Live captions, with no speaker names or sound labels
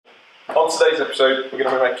On today's episode, we're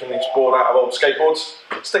going to be making this board out of old skateboards.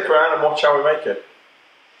 Stick around and watch how we make it.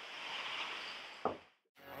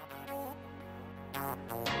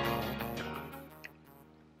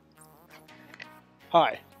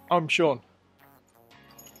 Hi, I'm Sean.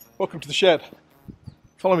 Welcome to the shed.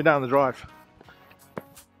 Follow me down the drive.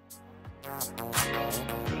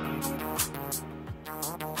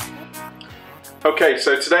 Okay,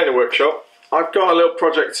 so today in the workshop, I've got a little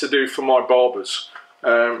project to do for my barbers.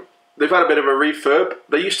 They've had a bit of a refurb.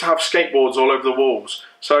 They used to have skateboards all over the walls.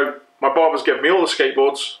 So my barbers gave me all the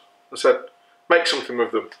skateboards and said, make something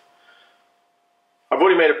with them. I've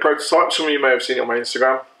already made a prototype. Some of you may have seen it on my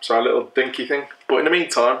Instagram. So a little dinky thing. But in the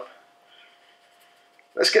meantime,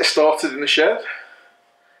 let's get started in the shed.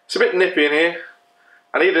 It's a bit nippy in here.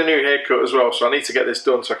 I need a new haircut as well, so I need to get this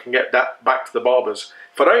done so I can get that back to the barbers.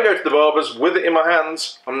 If I don't go to the barbers with it in my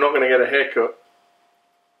hands, I'm not going to get a haircut.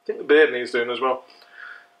 I think the beard needs doing as well.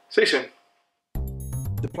 See you soon.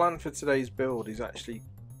 The plan for today's build is actually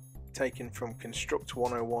taken from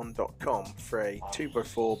construct101.com for a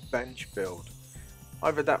 2x4 bench build.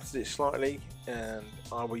 I've adapted it slightly and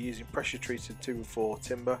I will be using pressure treated 2x4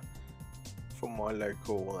 timber from my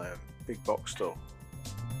local big box store.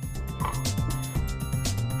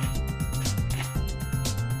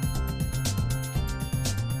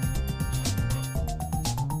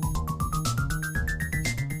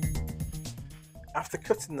 After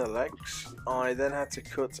cutting the legs, I then had to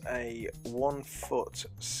cut a 1 foot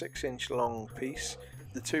 6 inch long piece,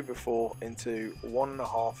 the 2x4, into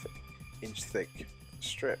 1.5 inch thick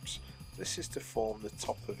strips. This is to form the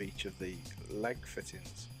top of each of the leg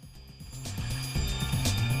fittings.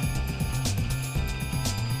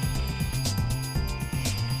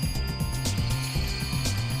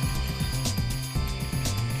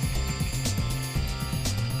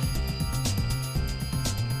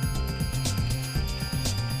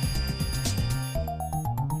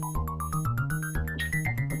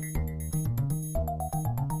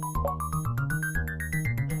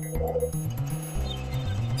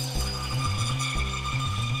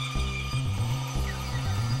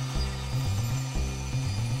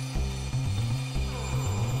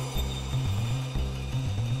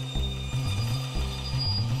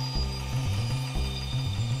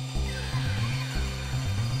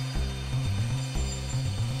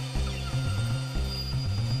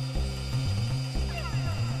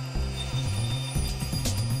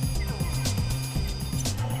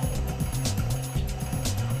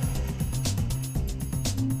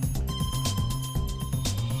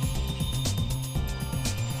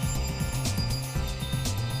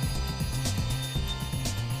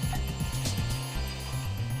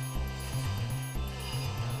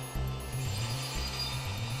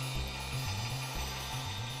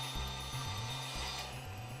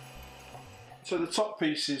 So the top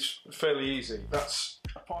piece is fairly easy. That's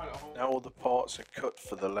a pilot hole. Now all the parts are cut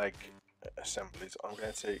for the leg assemblies. I'm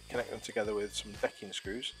going to connect them together with some decking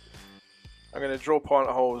screws. I'm going to draw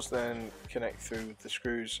pilot holes, then connect through the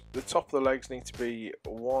screws. The top of the legs need to be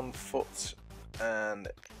 1 foot and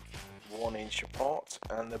 1 inch apart,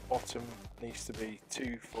 and the bottom needs to be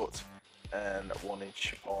 2 foot and 1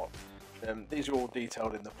 inch apart. These are all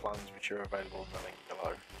detailed in the plans, which are available in the link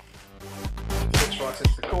below. Fits right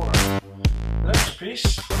into the corner. The next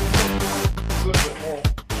piece, a little bit more.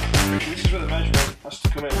 This is where the measurement has to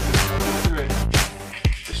come in.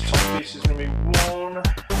 This top piece is going to be 1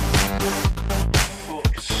 foot,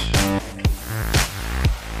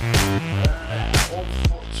 1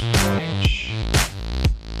 foot per inch.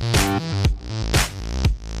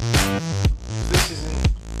 This is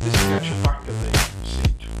the actual back of the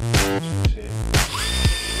seat.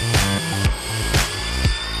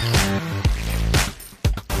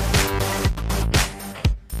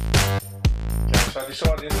 So I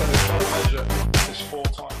decided instead of trying to measure this 4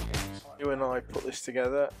 times. When I put this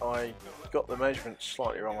together, I got the measurements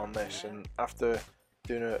slightly wrong on this, and after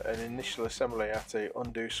doing an initial assembly, I had to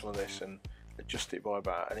undo some of this and adjust it by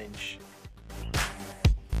about 1 inch.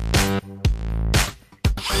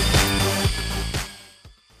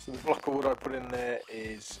 So the block of wood I put in there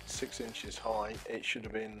is 6 inches high. It should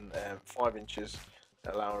have been 5 inches,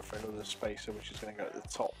 allowing for another spacer which is going to go at the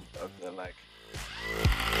top of the leg.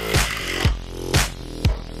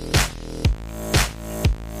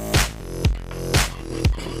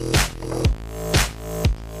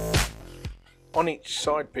 On each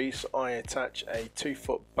side piece I attach a 2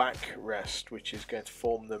 foot back rest, which is going to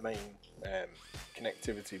form the main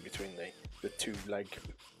connectivity between the 2 leg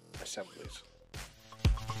assemblies.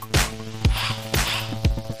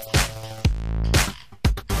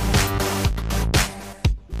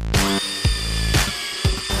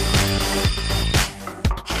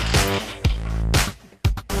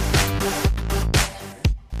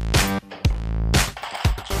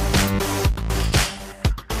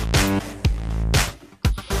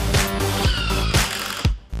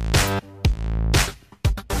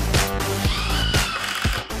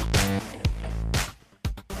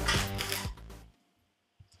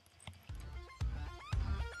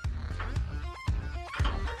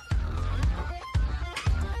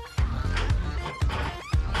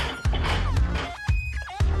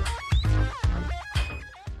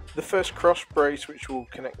 The first cross brace, which will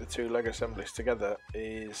connect the two leg assemblies together,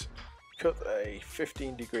 is cut at a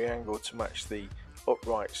 15-degree angle to match the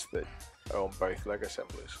uprights that are on both leg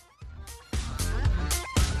assemblies.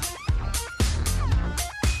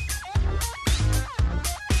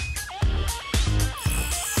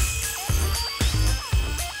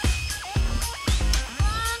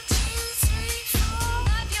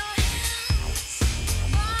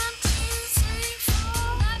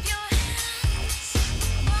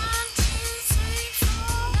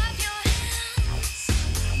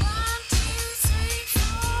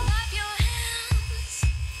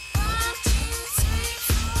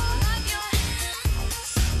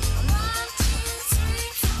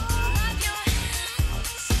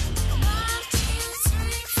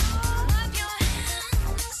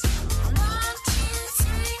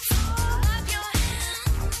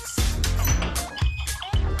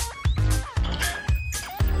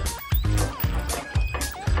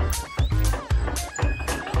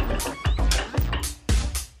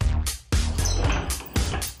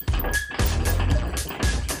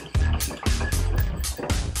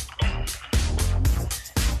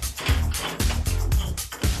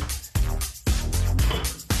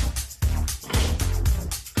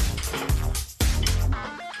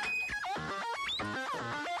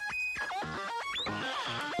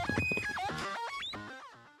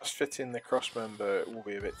 Fitting the cross member will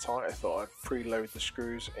be a bit tight. I thought I'd preload the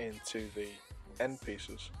screws into the end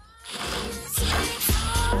pieces.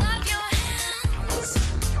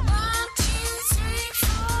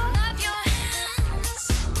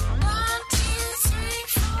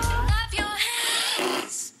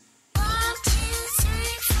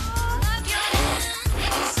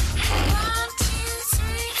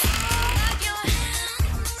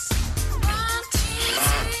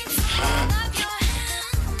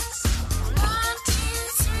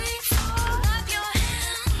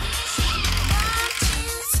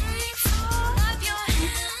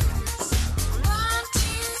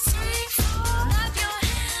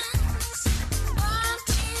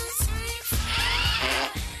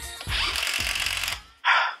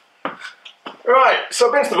 Right, so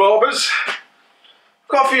I've been to the barbers.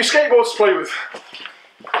 Got a few skateboards to play with.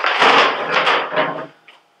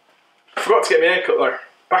 Forgot to get my hair cut though.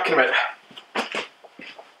 Back in a minute.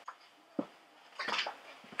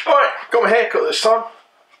 Alright, got my hair cut this time.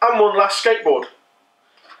 And one last skateboard.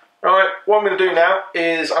 Right, what I'm going to do now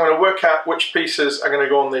is I'm going to work out which pieces are going to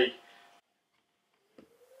go on the...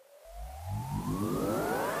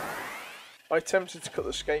 I attempted to cut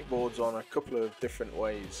the skateboards on a couple of different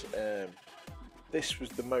ways. This was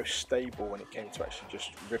the most stable when it came to actually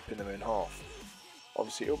just ripping them in half.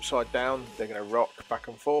 Obviously upside down, they're going to rock back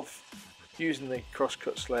and forth. Using the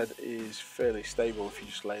cross-cut sled is fairly stable if you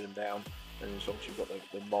just lay them down, and as long as you've got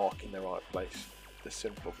the mark in the right place, they're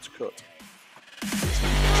simple to cut.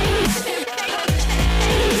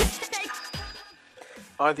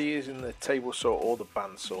 Either using the table saw or the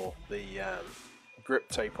bandsaw, the grip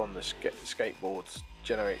tape on the skateboards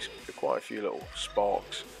generates quite a few little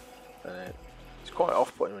sparks. It's quite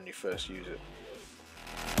off-putting when you first use it.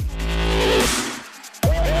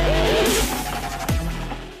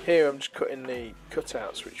 Here I'm just cutting the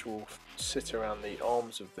cutouts which will sit around the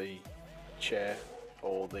arms of the chair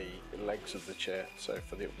or the legs of the chair, so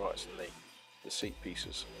for the uprights and the seat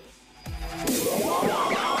pieces.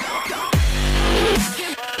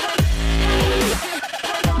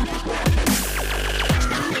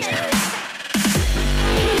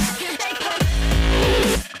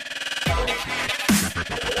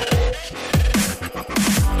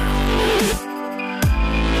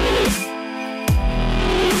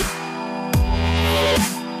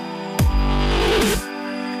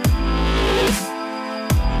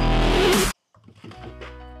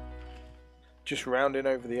 Just rounding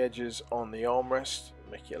over the edges on the armrest,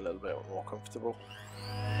 make it a little bit more comfortable.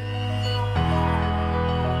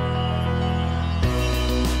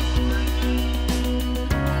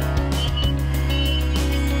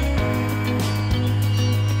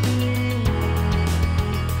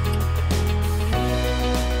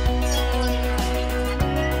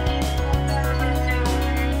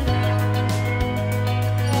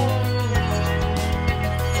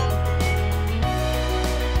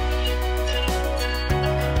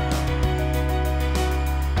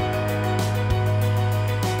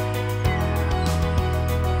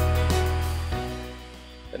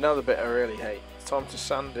 Another bit I really hate, it's time to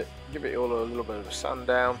sand it, give it all a little bit of a sand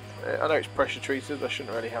down. I know it's pressure treated, I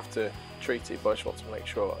shouldn't really have to treat it, but I just want to make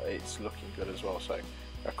sure it's looking good as well. So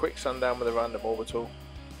a quick sand down with a random orbital.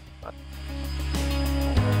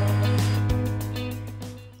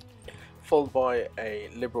 Followed by a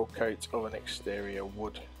liberal coat of an exterior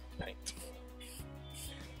wood paint.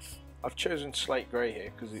 I've chosen slate grey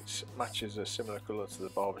here because it matches a similar colour to the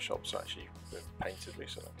barbershops actually been painted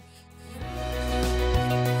recently.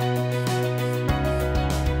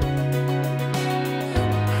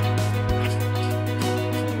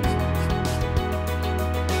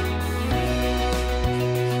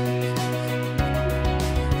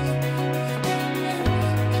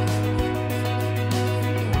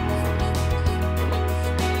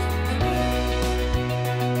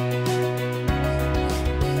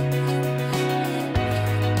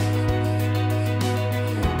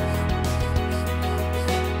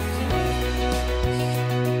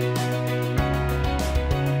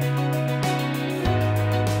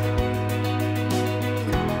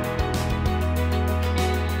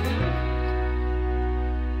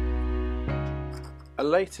 A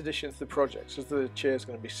late addition to the project, as the chair's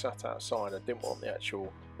going to be sat outside, I didn't want the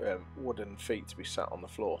actual wooden feet to be sat on the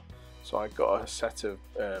floor, so I got a set of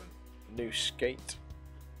new skate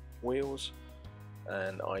wheels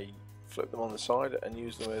and I flipped them on the side and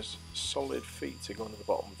used them as solid feet to go under the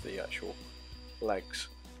bottom of the actual legs.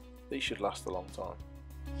 These should last a long time.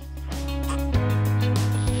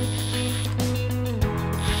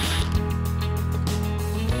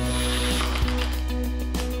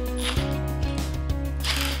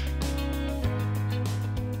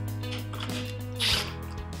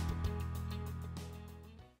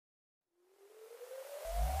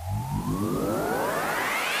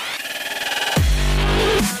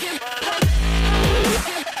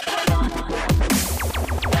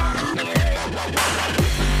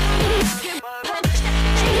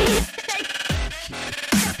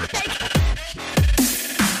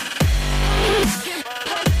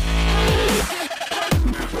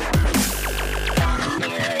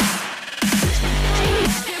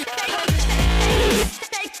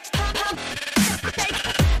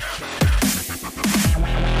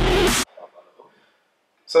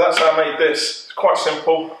 So that's how I made this. It's quite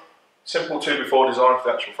simple. Simple 2x4 design for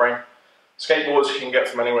the actual frame. Skateboards you can get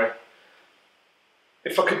from anywhere.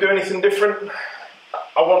 If I could do anything different,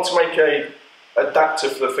 I want to make a adapter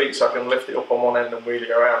for the feet so I can lift it up on one end and wheel it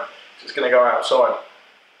around. So it's going to go outside.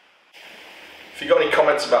 If you've got any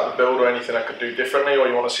comments about the build or anything I could do differently or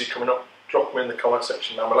you want to see coming up, drop them in the comment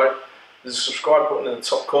section down below. There's a subscribe button in the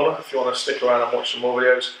top corner if you want to stick around and watch some more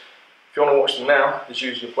videos. If you want to watch them now, there's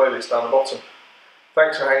usually a playlist down the bottom.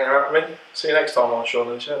 Thanks for hanging out with me. See you next time on Shaun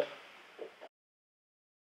in the Shed.